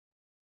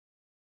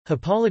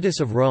Hippolytus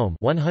of Rome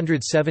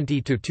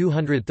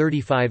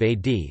 170–235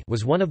 AD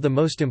was one of the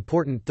most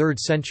important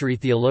 3rd-century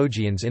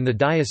theologians in the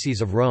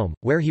Diocese of Rome,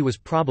 where he was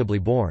probably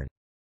born.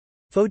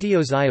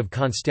 Photios I of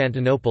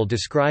Constantinople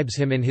describes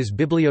him in his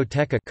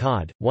Bibliotheca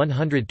Cod.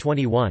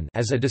 121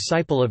 as a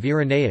disciple of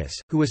Irenaeus,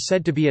 who was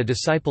said to be a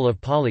disciple of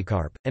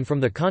Polycarp, and from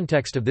the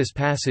context of this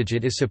passage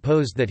it is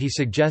supposed that he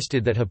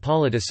suggested that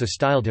Hippolytus so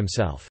styled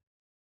himself.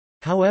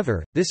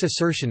 However, this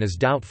assertion is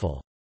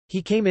doubtful.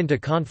 He came into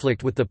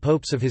conflict with the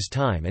popes of his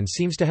time and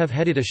seems to have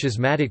headed a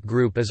schismatic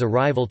group as a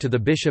rival to the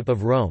Bishop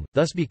of Rome,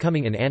 thus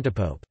becoming an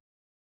antipope.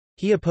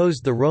 He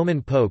opposed the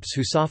Roman popes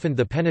who softened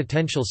the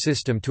penitential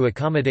system to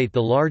accommodate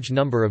the large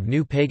number of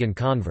new pagan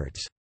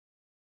converts.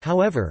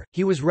 However,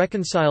 he was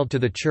reconciled to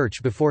the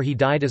Church before he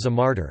died as a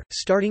martyr.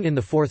 Starting in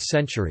the 4th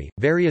century,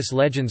 various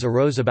legends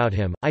arose about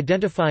him,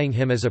 identifying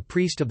him as a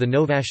priest of the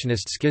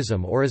Novatianist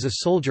schism or as a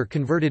soldier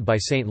converted by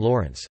Saint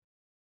Lawrence.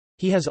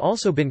 He has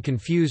also been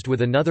confused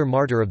with another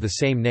martyr of the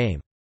same name.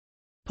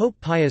 Pope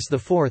Pius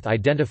IV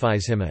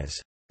identifies him as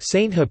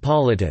Saint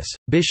Hippolytus,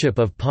 Bishop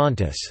of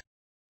Pontus,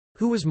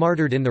 who was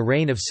martyred in the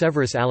reign of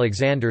Severus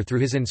Alexander through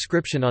his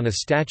inscription on a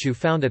statue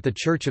found at the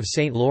Church of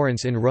St.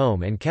 Lawrence in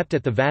Rome and kept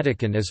at the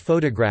Vatican as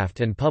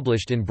photographed and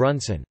published in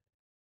Brunson.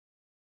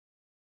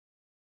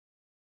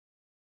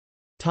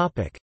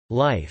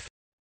 Life.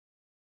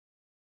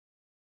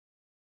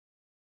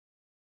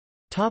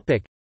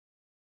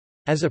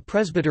 As a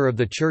presbyter of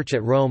the Church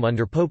at Rome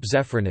under Pope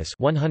Zephyrinus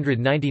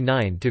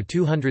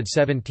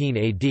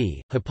 199–217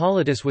 AD,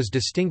 Hippolytus was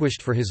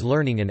distinguished for his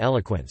learning and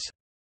eloquence.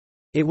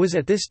 It was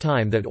at this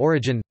time that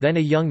Origen, then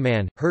a young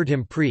man, heard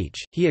him preach.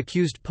 He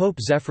accused Pope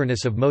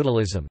Zephyrinus of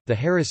modalism, the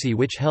heresy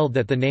which held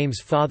that the names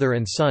Father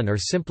and Son are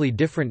simply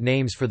different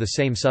names for the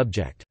same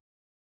subject.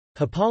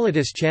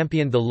 Hippolytus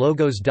championed the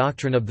Logos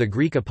doctrine of the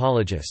Greek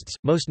apologists,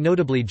 most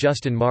notably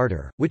Justin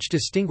Martyr, which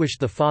distinguished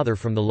the Father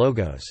from the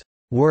Logos,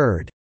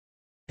 Word.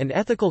 An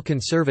ethical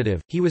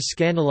conservative, he was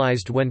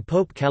scandalized when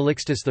Pope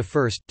Calixtus I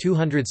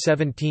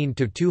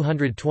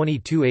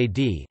 (217–222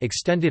 AD)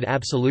 extended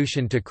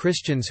absolution to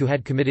Christians who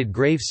had committed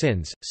grave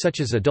sins,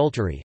 such as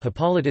adultery.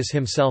 Hippolytus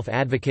himself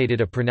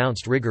advocated a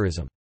pronounced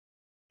rigorism.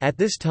 At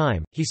this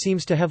time, he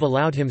seems to have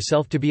allowed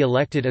himself to be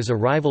elected as a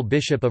rival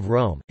bishop of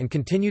Rome, and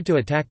continued to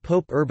attack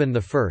Pope Urban I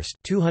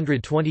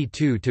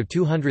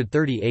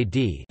 (222–230 AD)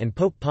 and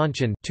Pope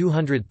Pontian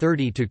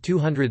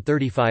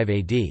 (230–235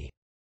 AD).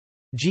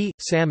 G.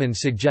 Salmon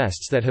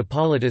suggests that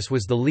Hippolytus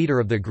was the leader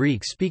of the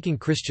Greek-speaking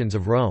Christians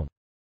of Rome.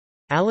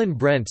 Alan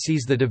Brent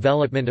sees the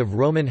development of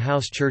Roman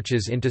house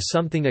churches into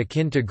something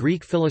akin to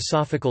Greek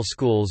philosophical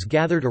schools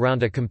gathered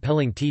around a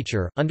compelling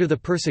teacher. Under the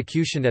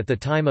persecution at the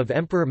time of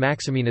Emperor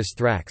Maximinus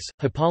Thrax,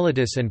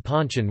 Hippolytus and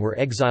Pontian were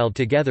exiled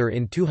together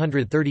in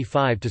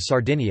 235 to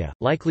Sardinia,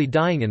 likely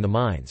dying in the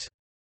mines.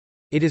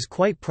 It is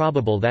quite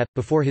probable that,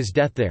 before his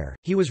death there,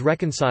 he was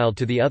reconciled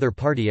to the other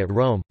party at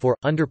Rome, for,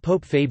 under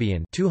Pope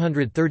Fabian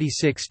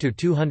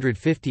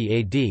 236–250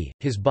 AD,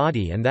 his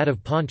body and that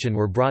of Pontian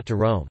were brought to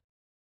Rome.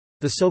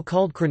 The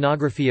so-called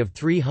chronography of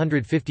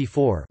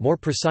 354, more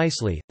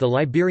precisely, the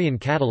Liberian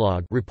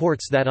Catalogue,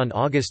 reports that on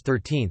August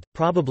 13,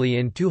 probably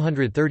in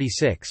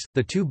 236,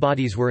 the two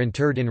bodies were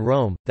interred in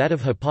Rome, that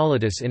of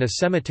Hippolytus in a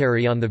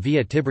cemetery on the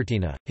Via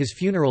Tiburtina, his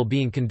funeral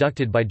being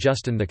conducted by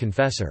Justin the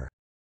Confessor.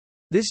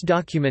 This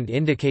document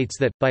indicates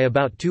that, by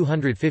about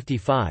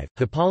 255,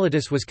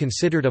 Hippolytus was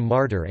considered a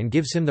martyr and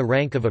gives him the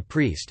rank of a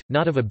priest,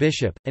 not of a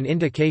bishop, an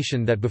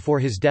indication that before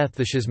his death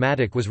the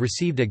schismatic was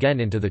received again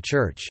into the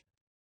Church.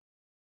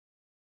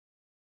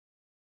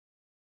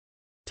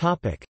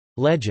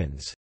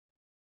 Legends.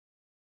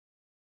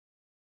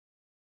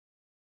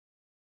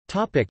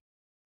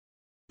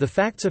 The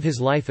facts of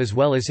his life as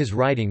well as his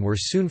writing were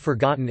soon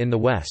forgotten in the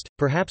West,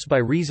 perhaps by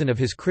reason of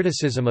his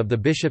criticism of the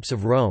bishops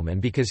of Rome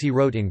and because he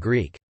wrote in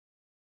Greek.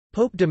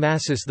 Pope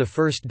Damasus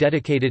I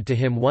dedicated to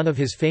him one of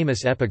his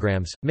famous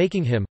epigrams,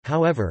 making him,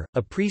 however,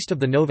 a priest of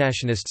the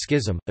Novatianist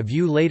schism, a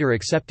view later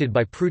accepted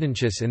by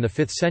Prudentius in the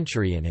 5th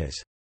century in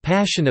his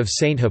Passion of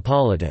Saint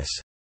Hippolytus.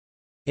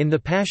 In the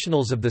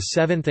Passionals of the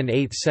 7th and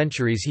 8th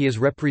centuries he is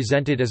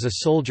represented as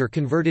a soldier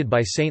converted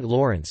by Saint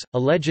Lawrence, a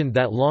legend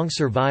that long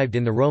survived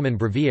in the Roman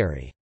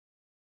breviary.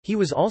 He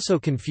was also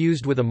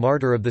confused with a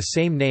martyr of the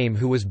same name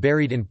who was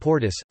buried in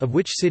Portus, of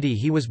which city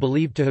he was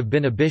believed to have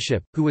been a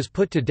bishop, who was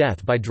put to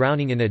death by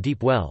drowning in a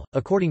deep well.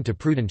 According to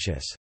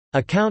Prudentius'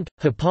 account,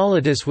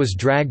 Hippolytus was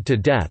dragged to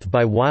death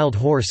by wild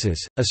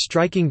horses, a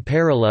striking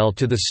parallel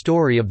to the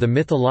story of the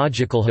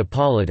mythological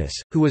Hippolytus,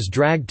 who was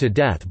dragged to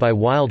death by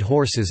wild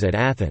horses at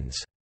Athens.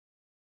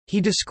 He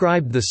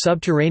described the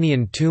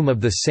subterranean tomb of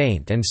the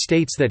saint and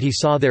states that he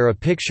saw there a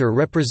picture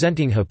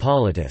representing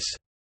Hippolytus'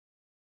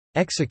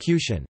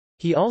 execution.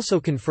 He also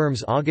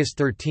confirms August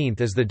 13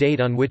 as the date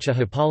on which a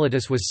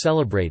Hippolytus was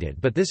celebrated,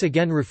 but this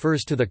again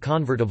refers to the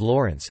convert of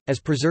Lawrence, as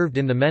preserved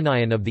in the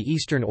Menaion of the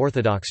Eastern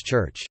Orthodox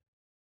Church.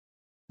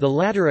 The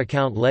latter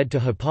account led to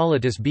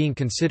Hippolytus being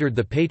considered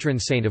the patron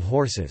saint of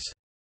horses.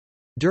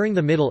 During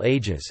the Middle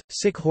Ages,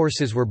 sick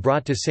horses were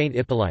brought to St.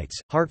 Hippolyte's,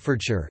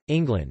 Hertfordshire,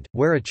 England,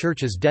 where a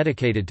church is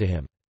dedicated to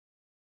him.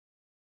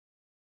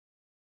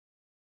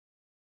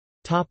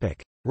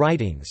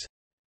 Writings.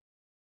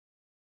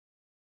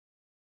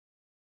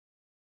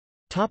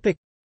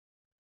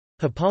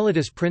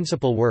 Hippolytus'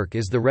 principal work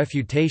is the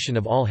Refutation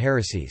of all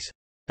heresies.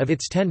 Of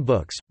its 10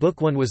 books,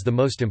 Book 1 was the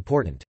most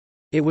important.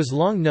 It was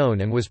long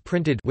known and was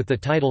printed with the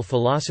title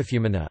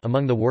Philosophumena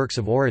among the works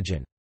of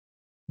Origen.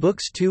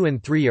 Books 2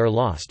 and 3 are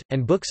lost,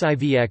 and Books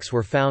IVX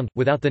were found,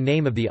 without the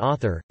name of the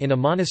author, in a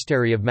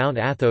monastery of Mount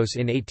Athos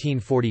in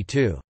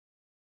 1842.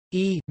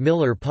 E.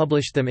 Miller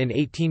published them in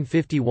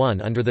 1851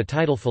 under the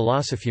title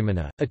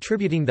Philosophumena,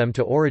 attributing them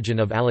to Origen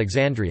of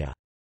Alexandria.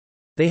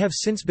 They have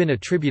since been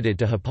attributed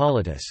to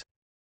Hippolytus.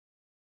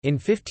 In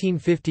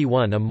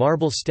 1551 a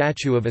marble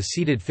statue of a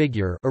seated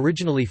figure,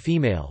 originally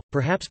female,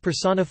 perhaps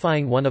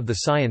personifying one of the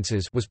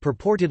sciences, was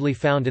purportedly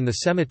found in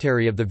the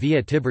cemetery of the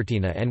Via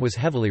Tiburtina and was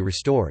heavily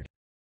restored.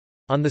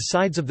 On the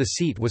sides of the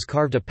seat was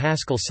carved a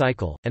paschal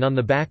cycle, and on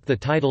the back the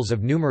titles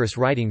of numerous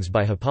writings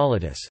by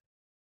Hippolytus.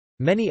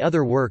 Many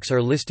other works are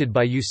listed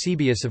by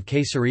Eusebius of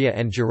Caesarea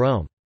and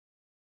Jerome.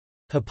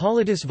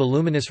 Hippolytus'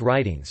 voluminous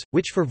writings,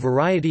 which for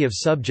variety of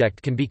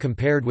subject can be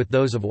compared with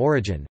those of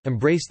Origen,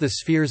 embrace the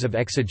spheres of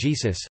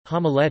exegesis,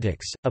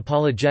 homiletics,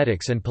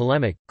 apologetics and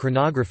polemic,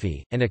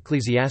 chronography, and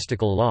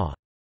ecclesiastical law.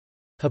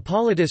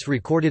 Hippolytus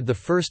recorded the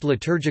first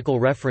liturgical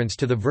reference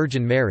to the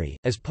Virgin Mary,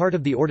 as part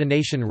of the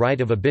ordination rite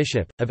of a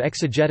bishop. Of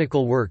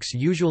exegetical works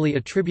usually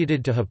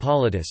attributed to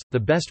Hippolytus, the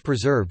best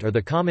preserved are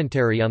the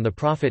commentary on the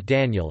prophet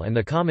Daniel and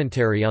the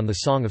commentary on the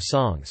Song of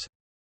Songs.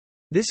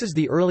 This is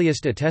the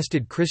earliest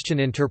attested Christian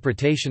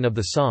interpretation of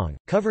the song,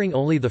 covering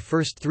only the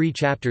first 3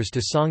 chapters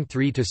to Song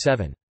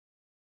 3–7.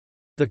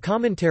 The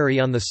commentary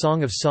on the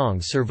Song of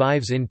Songs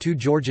survives in 2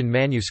 Georgian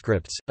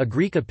manuscripts, a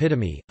Greek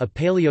epitome, a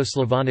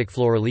Paleo-Slavonic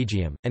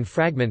Florilegium, and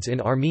fragments in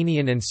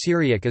Armenian and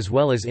Syriac as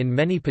well as in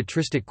many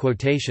patristic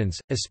quotations,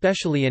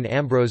 especially in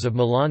Ambrose of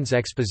Milan's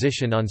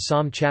exposition on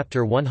Psalm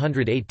chapter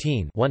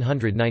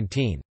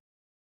 118–119.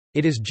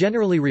 It is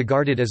generally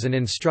regarded as an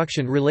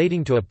instruction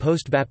relating to a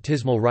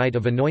post-baptismal rite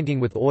of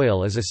anointing with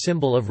oil as a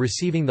symbol of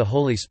receiving the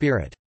Holy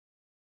Spirit.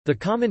 The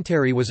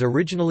commentary was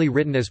originally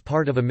written as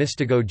part of a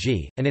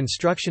mystagogy, an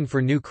instruction for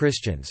new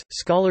Christians.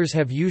 Scholars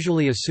have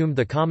usually assumed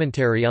the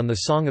commentary on the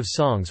Song of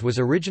Songs was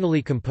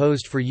originally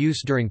composed for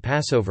use during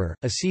Passover,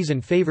 a season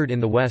favored in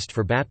the West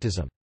for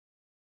baptism.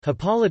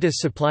 Hippolytus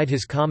supplied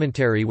his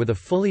commentary with a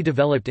fully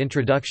developed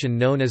introduction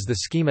known as the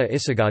Schema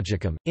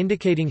Isagogicum,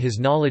 indicating his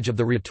knowledge of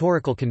the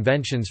rhetorical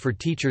conventions for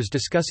teachers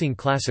discussing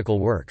classical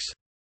works.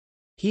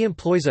 He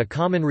employs a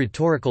common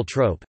rhetorical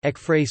trope,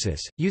 ekphrasis,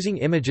 using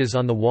images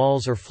on the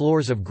walls or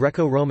floors of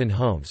Greco-Roman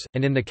homes,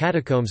 and in the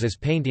catacombs as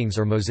paintings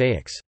or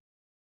mosaics.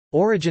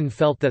 Origen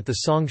felt that the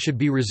song should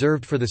be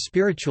reserved for the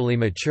spiritually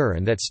mature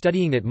and that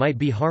studying it might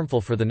be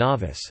harmful for the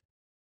novice.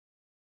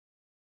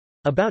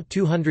 About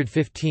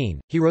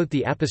 215, he wrote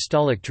the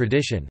Apostolic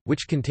Tradition,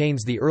 which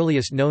contains the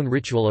earliest known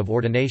ritual of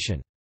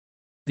ordination.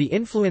 The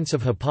influence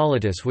of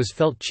Hippolytus was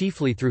felt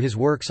chiefly through his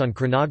works on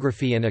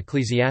chronography and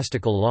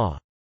ecclesiastical law.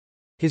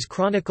 His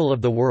Chronicle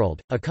of the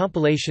World, a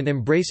compilation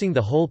embracing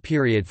the whole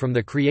period from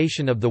the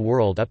creation of the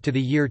world up to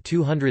the year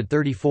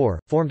 234,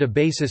 formed a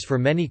basis for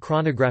many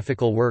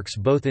chronographical works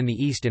both in the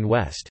East and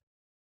West.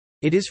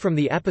 It is from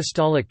the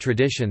apostolic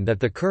tradition that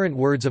the current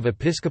words of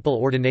episcopal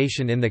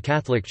ordination in the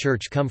Catholic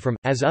Church come from,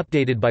 as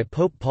updated by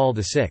Pope Paul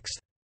VI.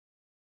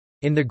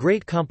 In the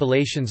great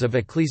compilations of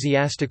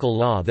ecclesiastical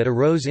law that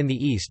arose in the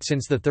East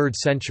since the 3rd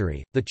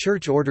century, the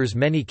Church orders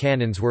many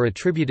canons were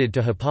attributed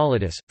to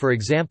Hippolytus, for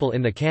example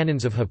in the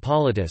Canons of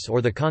Hippolytus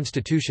or the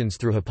Constitutions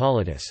through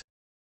Hippolytus.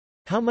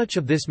 How much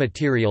of this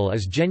material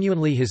is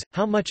genuinely his,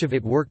 how much of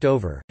it worked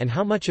over, and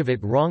how much of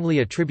it wrongly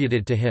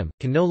attributed to him,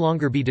 can no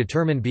longer be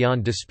determined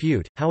beyond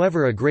dispute.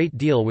 However, a great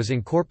deal was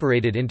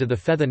incorporated into the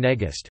Fetha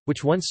Negist,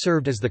 which once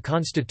served as the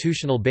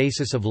constitutional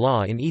basis of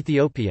law in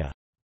Ethiopia,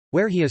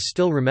 where he is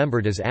still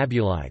remembered as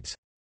Abulides.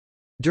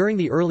 During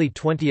the early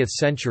 20th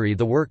century,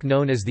 the work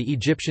known as the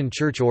Egyptian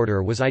Church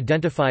Order was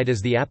identified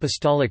as the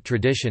apostolic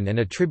tradition and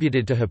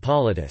attributed to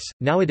Hippolytus.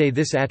 Nowadays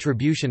this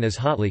attribution is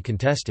hotly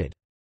contested.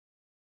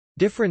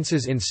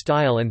 Differences in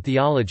style and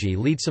theology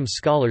lead some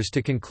scholars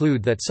to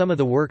conclude that some of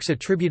the works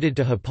attributed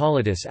to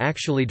Hippolytus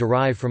actually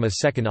derive from a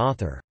second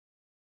author.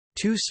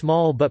 2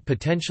 small but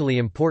potentially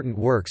important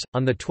works,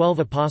 on the 12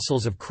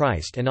 Apostles of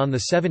Christ and on the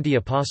 70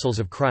 Apostles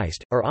of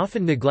Christ, are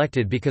often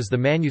neglected because the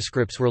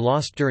manuscripts were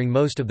lost during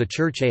most of the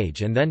Church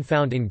Age and then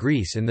found in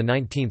Greece in the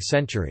 19th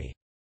century.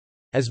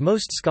 As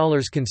most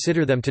scholars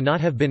consider them to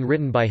not have been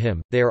written by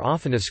him, they are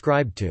often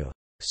ascribed to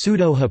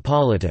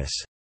pseudo-Hippolytus.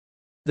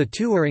 The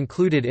 2 are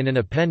included in an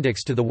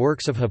appendix to the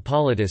works of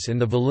Hippolytus in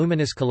the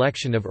voluminous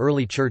collection of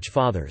early Church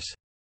Fathers.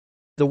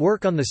 The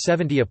work on the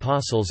 70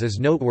 Apostles is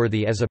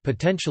noteworthy as a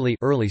potentially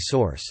early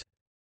source.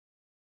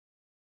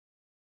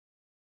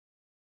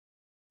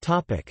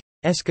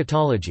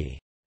 Eschatology.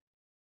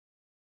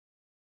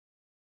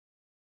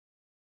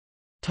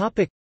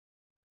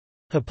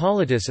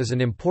 Hippolytus is an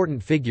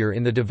important figure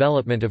in the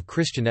development of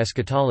Christian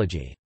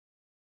eschatology.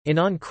 In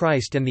On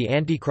Christ and the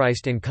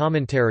Antichrist and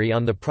Commentary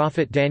on the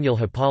Prophet Daniel,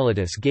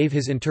 Hippolytus gave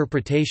his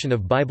interpretation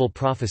of Bible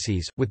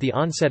prophecies. With the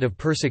onset of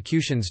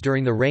persecutions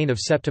during the reign of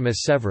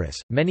Septimus Severus,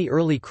 many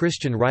early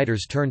Christian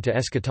writers turned to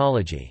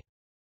eschatology.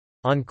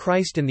 On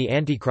Christ and the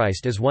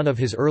Antichrist is one of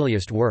his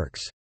earliest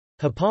works.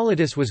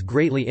 Hippolytus was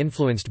greatly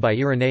influenced by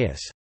Irenaeus.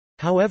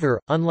 However,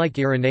 unlike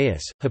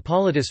Irenaeus,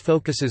 Hippolytus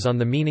focuses on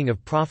the meaning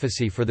of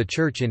prophecy for the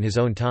Church in his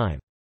own time.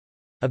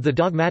 Of the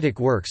dogmatic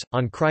works,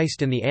 On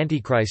Christ and the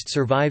Antichrist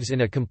survives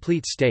in a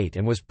complete state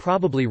and was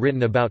probably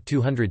written about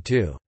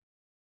 202.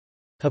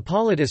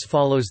 Hippolytus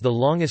follows the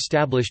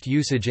long-established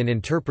usage in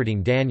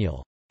interpreting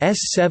Daniel's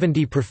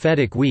 70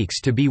 prophetic weeks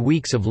to be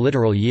weeks of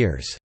literal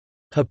years.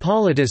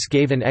 Hippolytus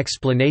gave an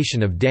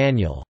explanation of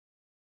Daniel's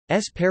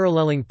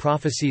paralleling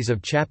prophecies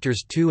of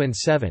chapters 2 and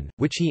 7,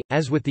 which he,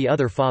 as with the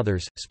other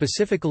fathers,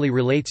 specifically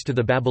relates to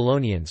the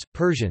Babylonians,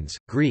 Persians,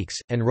 Greeks,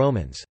 and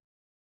Romans.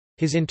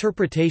 His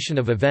interpretation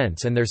of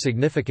events and their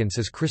significance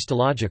is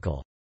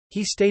Christological.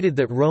 He stated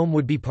that Rome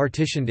would be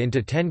partitioned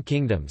into 10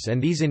 kingdoms and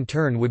these in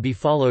turn would be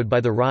followed by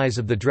the rise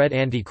of the dread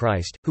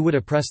Antichrist, who would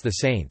oppress the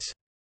saints.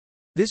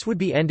 This would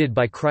be ended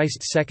by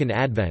Christ's second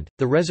advent,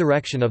 the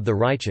resurrection of the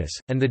righteous,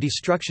 and the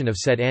destruction of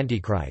said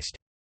Antichrist.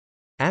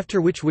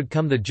 After which would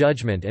come the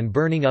judgment and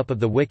burning up of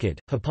the wicked.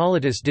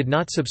 Hippolytus did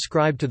not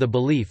subscribe to the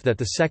belief that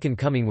the second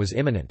coming was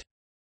imminent.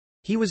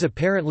 He was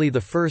apparently the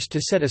first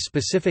to set a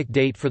specific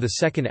date for the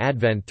second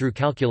advent through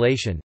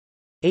calculation,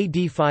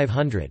 AD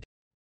 500,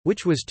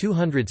 which was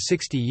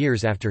 260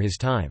 years after his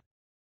time.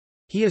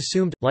 He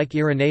assumed, like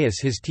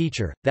Irenaeus his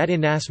teacher, that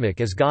inasmuch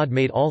as God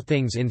made all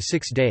things in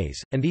 6 days,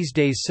 and these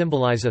days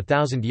symbolize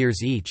 1,000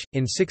 years each,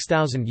 in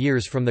 6,000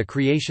 years from the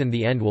creation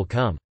the end will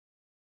come.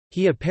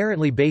 He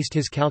apparently based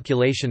his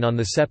calculation on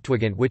the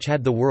Septuagint, which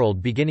had the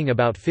world beginning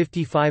about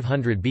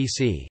 5500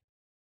 BC.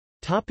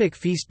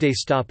 Feast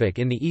days.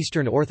 In the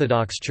Eastern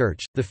Orthodox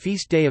Church, the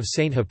feast day of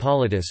Saint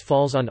Hippolytus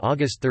falls on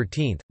August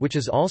 13, which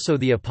is also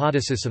the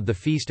apodosis of the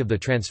Feast of the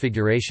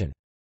Transfiguration.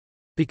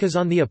 Because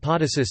on the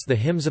apodosis the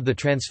hymns of the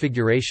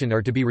Transfiguration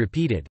are to be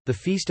repeated, the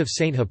feast of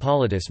Saint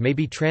Hippolytus may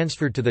be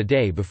transferred to the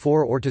day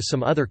before or to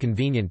some other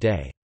convenient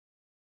day.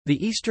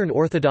 The Eastern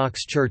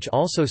Orthodox Church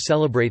also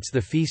celebrates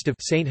the feast of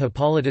Saint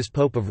Hippolytus,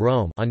 Pope of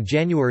Rome, on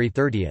January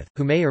 30,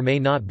 who may or may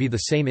not be the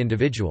same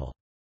individual.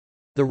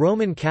 The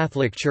Roman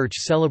Catholic Church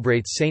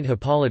celebrates Saint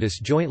Hippolytus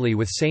jointly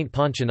with Saint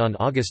Pontian on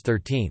August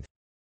 13.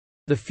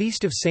 The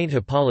feast of Saint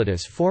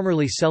Hippolytus,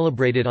 formerly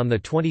celebrated on the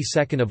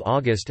 22nd of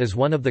August as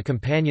one of the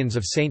companions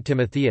of Saint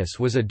Timotheus,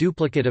 was a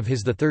duplicate of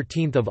his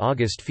 13th of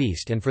August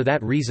feast and for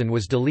that reason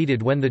was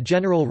deleted when the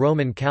general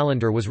Roman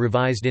calendar was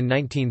revised in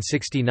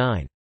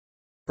 1969.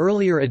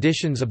 Earlier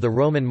editions of the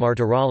Roman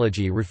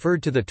Martyrology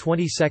referred to the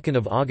 22nd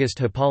of August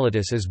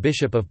Hippolytus as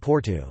Bishop of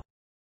Porto.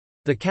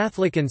 The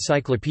Catholic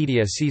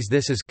Encyclopedia sees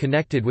this as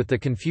connected with the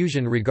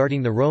confusion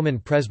regarding the Roman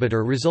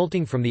presbyter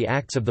resulting from the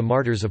Acts of the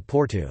Martyrs of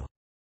Porto.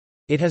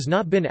 It has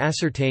not been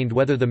ascertained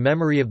whether the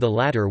memory of the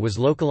latter was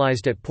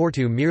localized at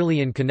Porto merely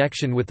in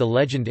connection with the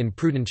legend in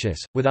Prudentius,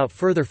 without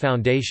further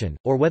foundation,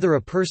 or whether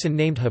a person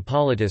named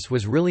Hippolytus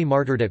was really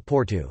martyred at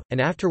Porto, and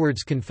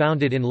afterwards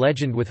confounded in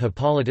legend with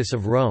Hippolytus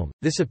of Rome.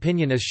 This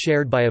opinion is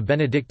shared by a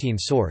Benedictine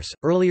source.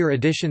 Earlier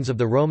editions of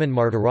the Roman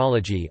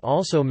Martyrology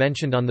also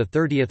mentioned on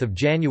 30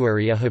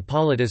 January a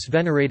Hippolytus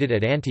venerated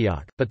at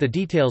Antioch, but the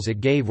details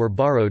it gave were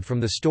borrowed from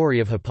the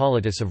story of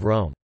Hippolytus of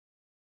Rome.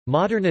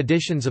 Modern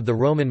editions of the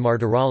Roman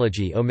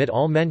Martyrology omit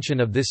all mention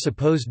of this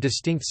supposed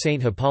distinct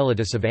Saint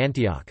Hippolytus of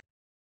Antioch.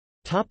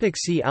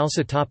 See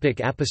also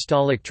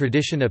Apostolic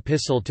tradition.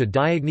 Epistle to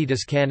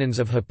Diognetus. Canons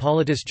of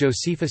Hippolytus.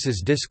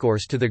 Josephus's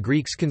Discourse to the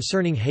Greeks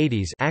concerning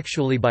Hades,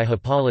 actually by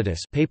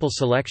Hippolytus. Papal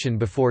selection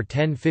before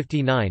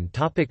 1059.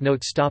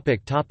 Notes.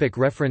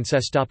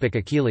 References.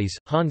 Achilles,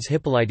 Hans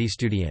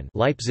Hippolytestudien,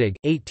 Leipzig,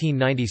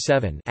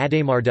 1897.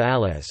 Adhémar de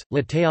Alès,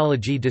 La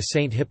théologie de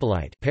Saint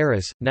Hippolyte,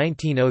 Paris,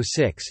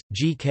 1906.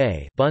 G.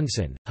 K.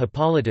 Bunsen,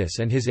 Hippolytus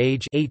and His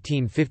Age,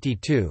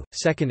 1852.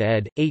 2nd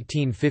ed.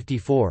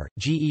 1854.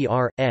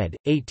 G.E.R. ed.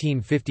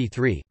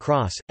 1853.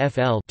 Cross,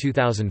 F.L.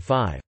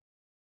 2005.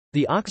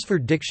 The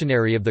Oxford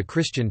Dictionary of the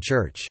Christian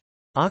Church.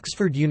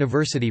 Oxford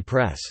University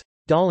Press.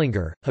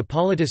 Dollinger,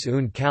 Hippolytus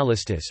und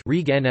Callistus,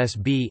 Reg.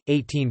 NSB,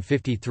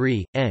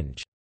 1853, Eng.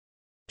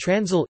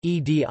 Transil,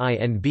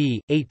 edinb.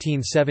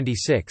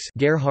 1876.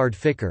 Gerhard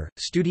Ficker,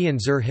 Studien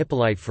zur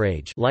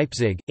Hippolytefrage,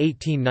 Leipzig,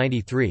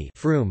 1893.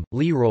 Froome,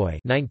 Leroy,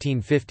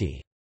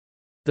 1950.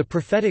 The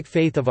Prophetic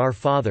Faith of Our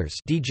Fathers,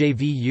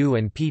 DJVU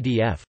and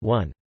PDF,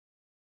 1.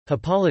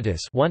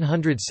 Hippolytus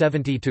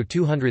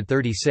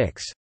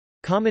 170–236.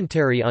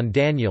 Commentary on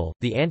Daniel,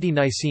 The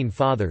Ante-Nicene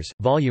Fathers,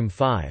 Volume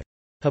 5.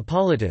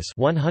 Hippolytus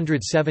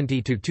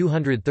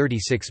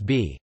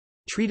 170–236b.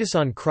 Treatise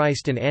on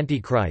Christ and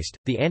Antichrist,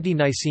 The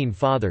Ante-Nicene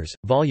Fathers,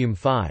 Volume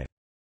 5.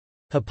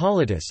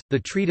 Hippolytus, The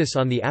Treatise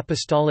on the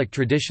Apostolic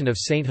Tradition of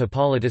Saint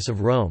Hippolytus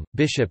of Rome,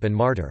 Bishop and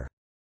Martyr.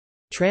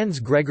 Trans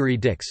Gregory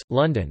Dix,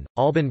 London,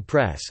 Alban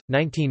Press,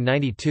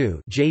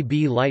 1992. J.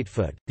 B.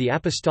 Lightfoot, The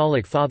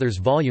Apostolic Fathers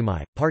Volume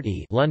I, Part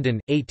E,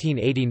 London,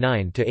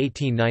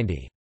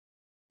 1889–1890.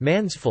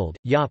 Mansfield,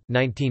 Jaap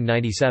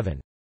 1997.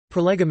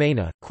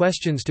 Prolegomena,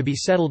 Questions to be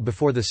settled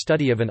before the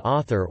study of an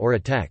author or a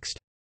text.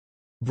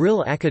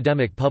 Brill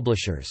Academic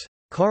Publishers.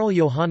 Karl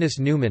Johannes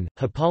Neumann,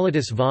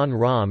 Hippolytus von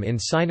Rome in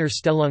seiner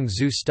Stellung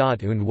zu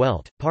Staat und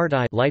Welt, Part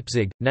I,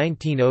 Leipzig,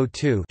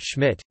 1902.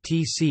 Schmidt,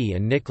 T.C.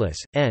 and Nicholas,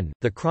 N.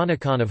 The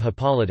Chronicon of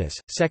Hippolytus,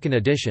 2nd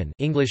edition,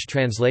 English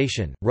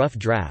translation, rough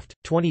draft,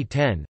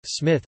 2010.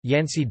 Smith,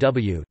 Yancey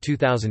W.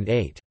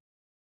 2008.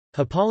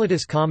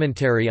 Hippolytus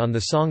Commentary on the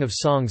Song of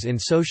Songs in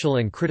Social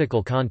and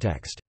Critical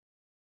Context.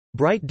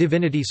 Bright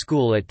Divinity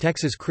School at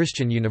Texas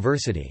Christian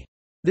University.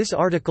 This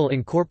article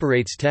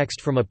incorporates text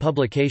from a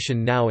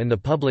publication now in the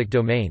public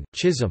domain.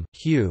 Chisholm,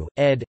 Hugh,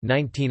 ed.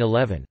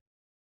 1911.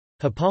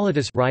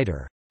 Hippolytus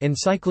writer.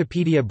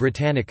 Encyclopædia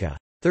Britannica.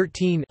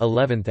 13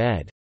 11th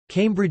ed.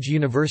 Cambridge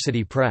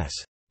University Press.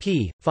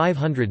 p.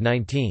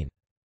 519.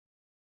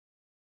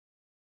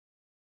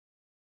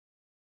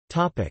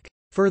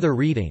 Further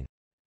reading.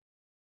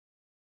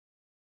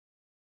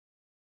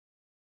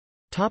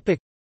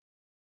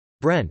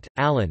 Brent,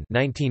 Alan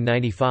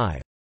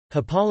 1995.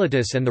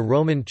 Hippolytus and the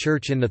Roman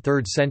Church in the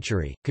 3rd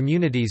Century,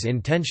 Communities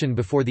in Tension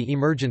Before the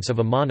Emergence of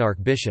a Monarch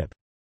Bishop.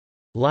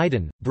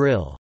 Leiden,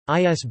 Brill.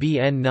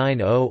 ISBN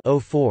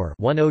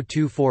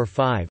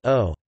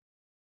 90-04-10245-0.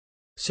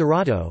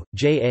 Serrato,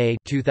 J. A.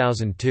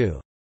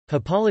 2002.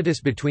 Hippolytus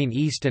Between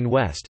East and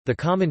West, The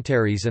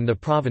Commentaries and the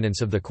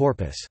Provenance of the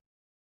Corpus.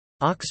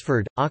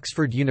 Oxford,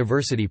 Oxford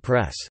University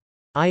Press.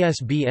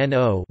 ISBN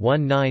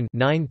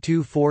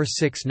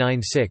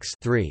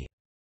 0-19-924696-3.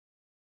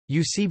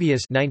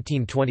 Eusebius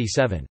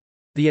 1927.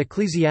 The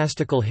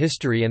Ecclesiastical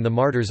History and the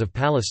Martyrs of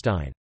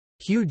Palestine.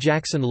 Hugh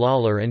Jackson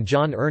Lawler and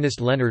John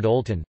Ernest Leonard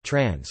Olton,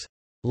 trans.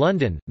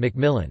 London,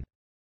 Macmillan.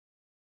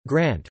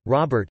 Grant,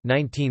 Robert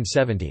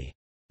 1970.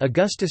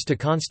 Augustus to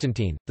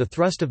Constantine, The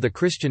Thrust of the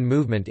Christian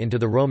Movement into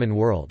the Roman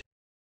World.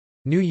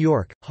 New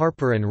York,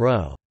 Harper &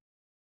 Row.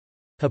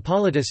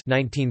 Hippolytus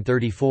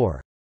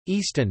 1934.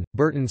 Easton,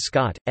 Burton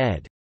Scott,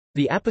 ed.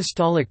 The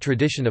Apostolic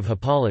Tradition of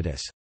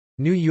Hippolytus.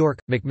 New York,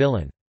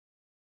 Macmillan.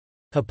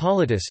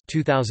 Hippolytus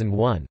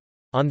 2001.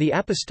 On the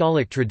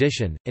Apostolic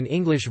Tradition, an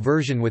English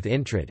version with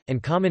intro,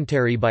 and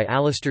commentary by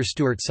Alistair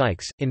Stewart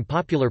Sykes, in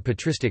Popular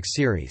Patristics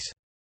series.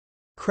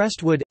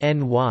 Crestwood,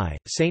 N.Y.,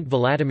 St.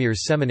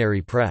 Vladimir's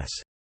Seminary Press.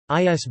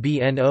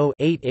 ISBN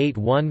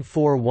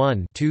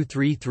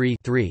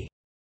 0-88141-233-3.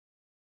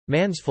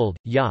 Mansfield,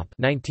 Jaap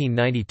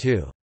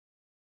 1992.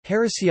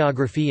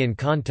 Heresiography in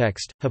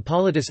Context,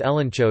 Hippolytus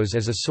Elenchos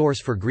as a Source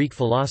for Greek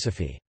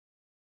Philosophy.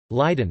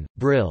 Leiden,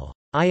 Brill.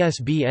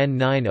 ISBN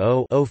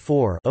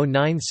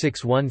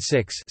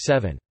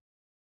 90-04-09616-7.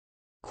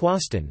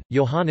 Quasten,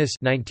 Johannes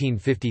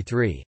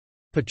 1953.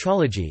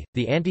 Patrology,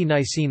 The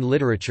Ante-Nicene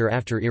Literature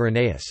After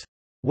Irenaeus.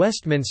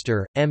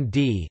 Westminster,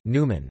 M.D.,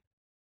 Newman.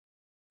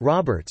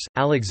 Roberts,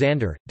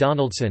 Alexander,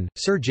 Donaldson,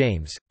 Sir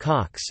James,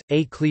 Cox,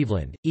 A.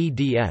 Cleveland,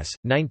 eds.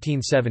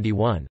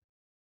 1971.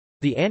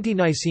 The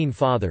Ante-Nicene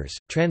Fathers,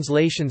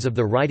 Translations of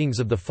the Writings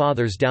of the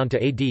Fathers down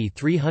to AD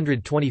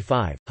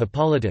 325,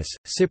 Hippolytus,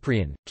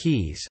 Cyprian,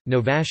 Keyes,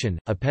 Novatian,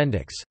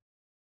 Appendix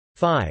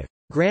 5.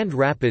 Grand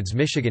Rapids,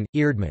 Michigan,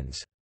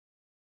 Eerdmans.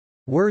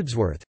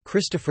 Wordsworth,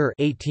 Christopher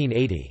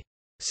 1880.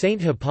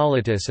 Saint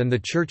Hippolytus and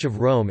the Church of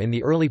Rome in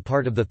the Early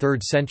Part of the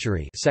 3rd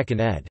Century 2nd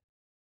ed.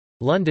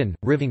 London,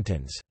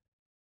 Rivingtons.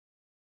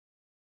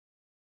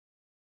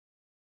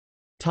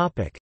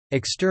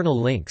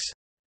 External links.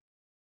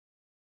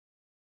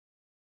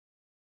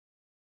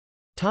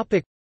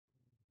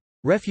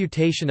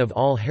 Refutation of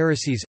all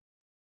heresies.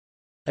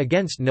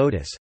 Against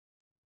notice.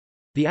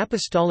 The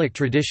Apostolic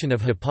Tradition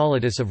of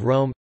Hippolytus of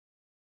Rome.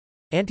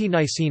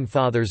 Ante-Nicene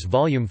Fathers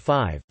Volume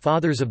 5,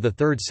 Fathers of the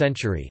 3rd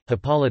Century,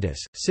 Hippolytus,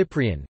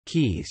 Cyprian,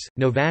 Keyes,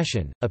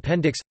 Novatian,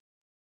 Appendix.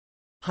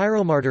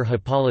 Hieromartyr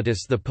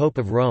Hippolytus the Pope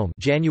of Rome,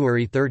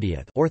 January 30,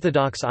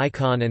 Orthodox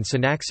icon and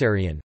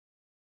Synaxarian.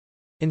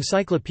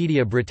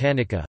 Encyclopædia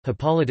Britannica,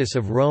 Hippolytus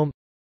of Rome.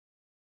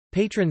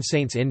 Patron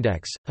Saints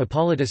Index,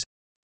 Hippolytus.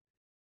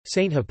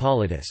 Saint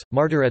Hippolytus,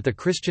 martyr at the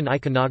Christian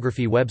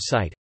Iconography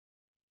website.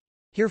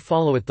 Here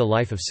followeth the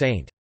life of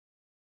Saint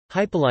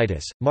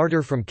Hippolytus,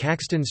 martyr from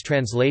Caxton's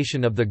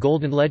translation of the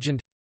Golden Legend.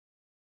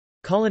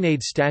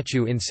 Colonnade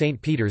statue in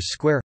St. Peter's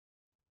Square.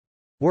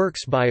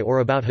 Works by or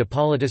about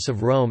Hippolytus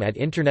of Rome at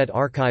Internet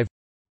Archive.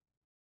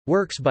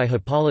 Works by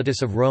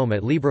Hippolytus of Rome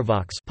at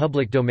LibriVox,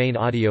 public domain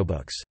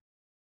audiobooks.